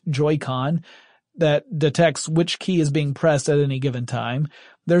right Joy-Con that detects which key is being pressed at any given time.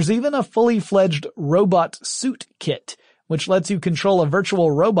 There's even a fully fledged robot suit kit, which lets you control a virtual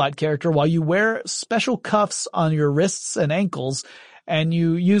robot character while you wear special cuffs on your wrists and ankles, and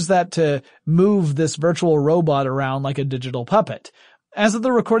you use that to move this virtual robot around like a digital puppet. As of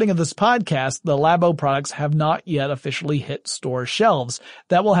the recording of this podcast, the Labo products have not yet officially hit store shelves.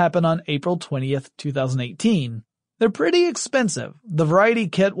 That will happen on April 20th, 2018. They're pretty expensive. The variety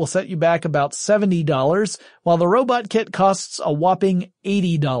kit will set you back about $70, while the robot kit costs a whopping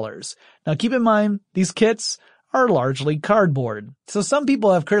 $80. Now keep in mind, these kits are largely cardboard. So some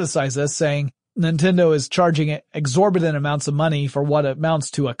people have criticized this, saying Nintendo is charging exorbitant amounts of money for what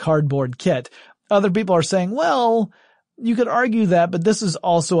amounts to a cardboard kit. Other people are saying, well, you could argue that, but this is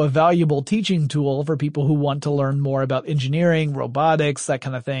also a valuable teaching tool for people who want to learn more about engineering, robotics, that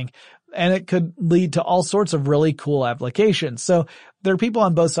kind of thing. And it could lead to all sorts of really cool applications. So there are people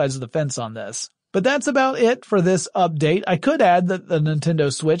on both sides of the fence on this. But that's about it for this update. I could add that the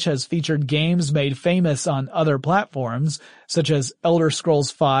Nintendo Switch has featured games made famous on other platforms, such as Elder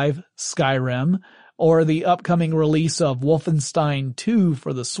Scrolls V, Skyrim, or the upcoming release of Wolfenstein 2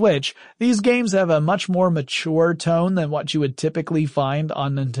 for the Switch. These games have a much more mature tone than what you would typically find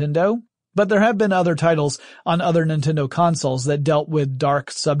on Nintendo. But there have been other titles on other Nintendo consoles that dealt with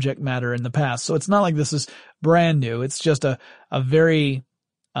dark subject matter in the past. So it's not like this is brand new. It's just a very,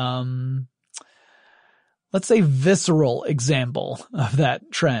 let's say, visceral example of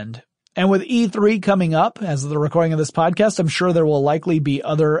that trend. And with E3 coming up, as of the recording of this podcast, I'm sure there will likely be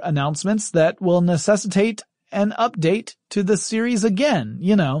other announcements that will necessitate an update to the series again,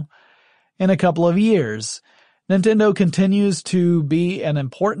 in a couple of years. Nintendo continues to be an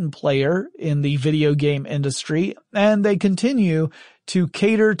important player in the video game industry, and they continue to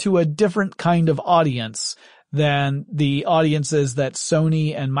cater to a different kind of audience than the audiences that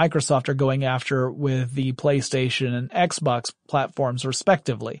Sony and Microsoft are going after with the PlayStation and Xbox platforms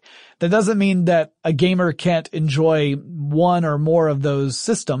respectively. That doesn't mean that a gamer can't enjoy one or more of those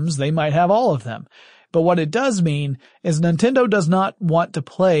systems. They might have all of them. But what it does mean is Nintendo does not want to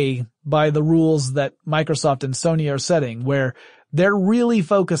play by the rules that Microsoft and Sony are setting, where they're really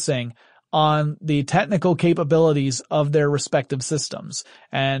focusing on the technical capabilities of their respective systems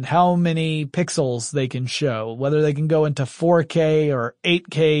and how many pixels they can show, whether they can go into 4K or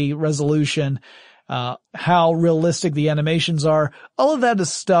 8K resolution. how realistic the animations are. All of that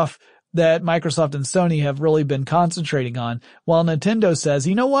is stuff that Microsoft and Sony have really been concentrating on, while Nintendo says,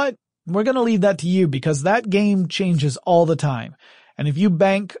 you know what? We're going to leave that to you because that game changes all the time. And if you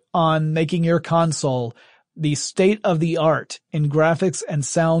bank on making your console the state of the art in graphics and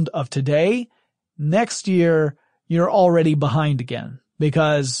sound of today, next year you're already behind again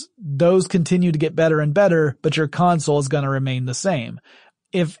because those continue to get better and better, but your console is going to remain the same.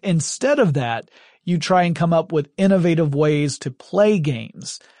 If instead of that, you try and come up with innovative ways to play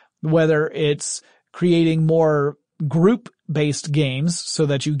games, whether it's creating more group-based games so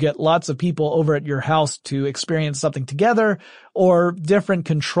that you get lots of people over at your house to experience something together, or different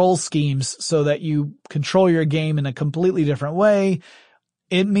control schemes so that you control your game in a completely different way,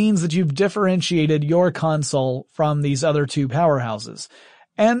 it means that you've differentiated your console from these other two powerhouses.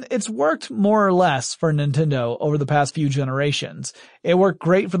 And it's worked more or less for Nintendo over the past few generations. It worked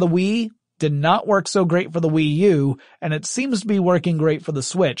great for the Wii, did not work so great for the Wii U, and it seems to be working great for the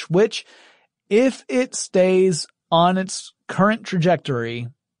Switch, which, if it stays on its current trajectory,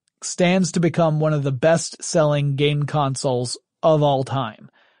 stands to become one of the best-selling game consoles of all time,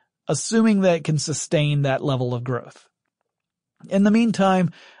 assuming that it can sustain that level of growth. In the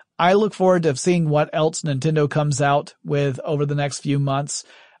meantime, I look forward to seeing what else Nintendo comes out with over the next few months.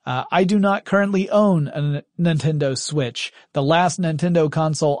 I do not currently own a Nintendo Switch. The last Nintendo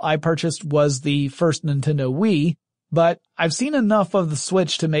console I purchased was the first Nintendo Wii, but I've seen enough of the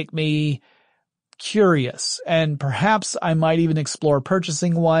Switch to make me curious, and perhaps I might even explore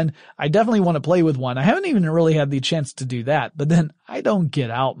purchasing one. I definitely want to play with one. I haven't even really had the chance to do that, but then I don't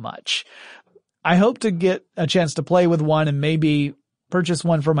get out much. I hope to get a chance to play with one and maybe purchase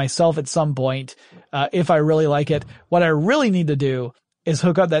one for myself at some point, if I really like it. What I really need to do is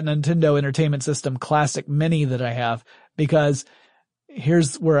hook up that Nintendo Entertainment System Classic Mini that I have, because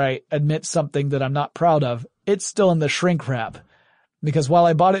here's where I admit something that I'm not proud of. It's still in the shrink wrap, because while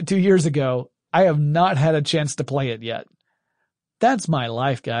I bought it 2 years ago, I have not had a chance to play it yet. That's my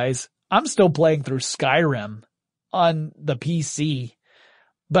life, guys. I'm still playing through Skyrim on the PC,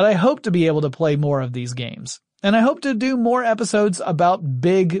 but I hope to be able to play more of these games. And I hope to do more episodes about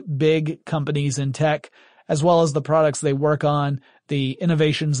big companies in tech, as well as the products they work on, the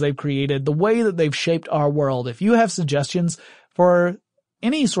innovations they've created, the way that they've shaped our world. If you have suggestions for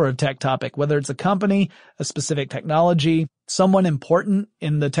any sort of tech topic, whether it's a company, a specific technology, someone important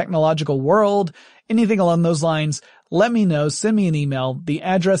in the technological world, anything along those lines, let me know. Send me an email. The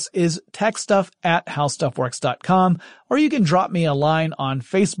address is techstuff@howstuffworks.com, or you can drop me a line on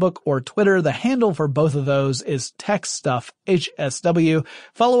Facebook or Twitter. The handle for both of those is TechStuffHSW.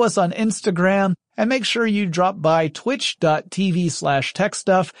 Follow us on Instagram, and make sure you drop by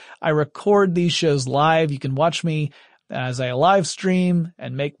twitch.tv/techstuff. I record these shows live. You can watch me as I live stream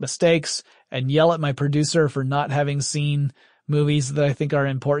and make mistakes and yell at my producer for not having seen movies that I think are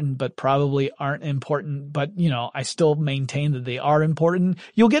important but probably aren't important, but I still maintain that they are important.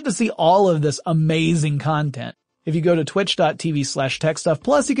 You'll get to see all of this amazing content if you go to twitch.tv/techstuff.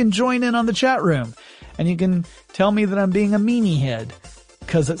 Plus you can join in on the chat room and you can tell me that I'm being a meanie head,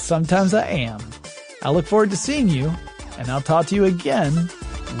 because sometimes I am. I look forward to seeing you, and I'll talk to you again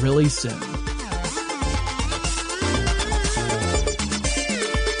really soon.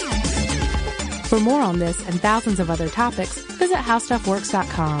 For more on this and thousands of other topics, visit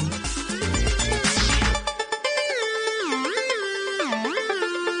howstuffworks.com.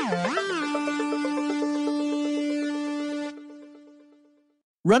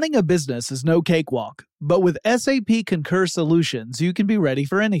 Running a business is no cakewalk, but with SAP Concur Solutions, you can be ready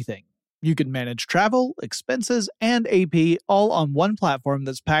for anything. You can manage travel, expenses, and AP all on one platform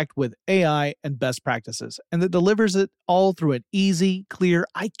that's packed with AI and best practices, and that delivers it all through an easy, clear,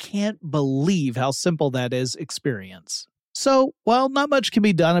 I can't believe how simple that is experience. So, while not much can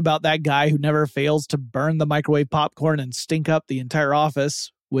be done about that guy who never fails to burn the microwave popcorn and stink up the entire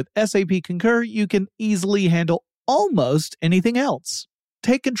office, with SAP Concur, you can easily handle almost anything else.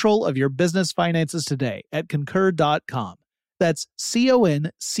 Take control of your business finances today at concur.com. That's CONCUR.com.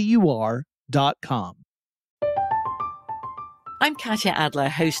 I'm Katya Adler,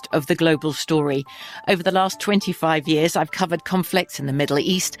 host of The Global Story. Over the last 25 years, I've covered conflicts in the Middle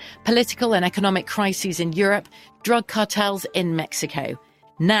East, political and economic crises in Europe, drug cartels in Mexico.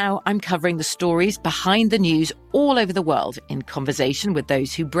 Now I'm covering the stories behind the news all over the world in conversation with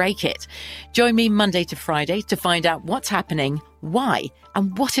those who break it. Join me Monday to Friday to find out what's happening, why,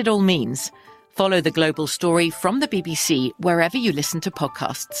 and what it all means. Follow The Global Story from the BBC wherever you listen to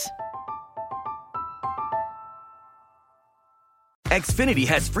podcasts. Xfinity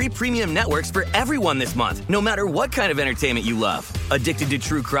has free premium networks for everyone this month, no matter what kind of entertainment you love. Addicted to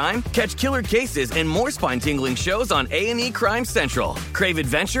true crime? Catch killer cases and more spine-tingling shows on A&E Crime Central. Crave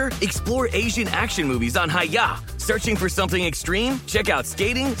adventure? Explore Asian action movies on Hi-Ya. Searching for something extreme? Check out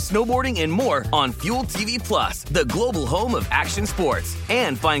skating, snowboarding, and more on Fuel TV Plus, the global home of action sports.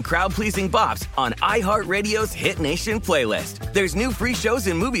 And find crowd-pleasing bops on iHeartRadio's Hit Nation playlist. There's new free shows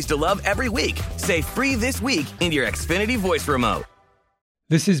and movies to love every week. Say free this week in your Xfinity voice remote.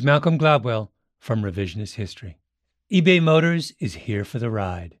 This is Malcolm Gladwell from Revisionist History. eBay Motors is here for the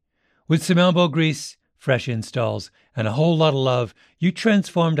ride. With some elbow grease, fresh installs, and a whole lot of love, you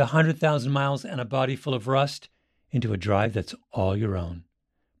transformed 100,000 miles and a body full of rust into a drive that's all your own.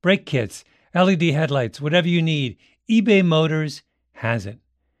 Brake kits, LED headlights, whatever you need, eBay Motors has it.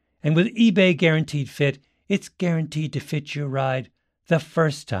 And with eBay Guaranteed Fit, it's guaranteed to fit your ride the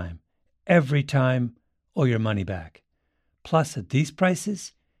first time, every time, or your money back. Plus, at these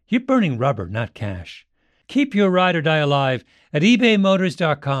prices, you're burning rubber, not cash. Keep your ride or die alive at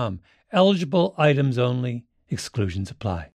ebaymotors.com. Eligible items only. Exclusions apply.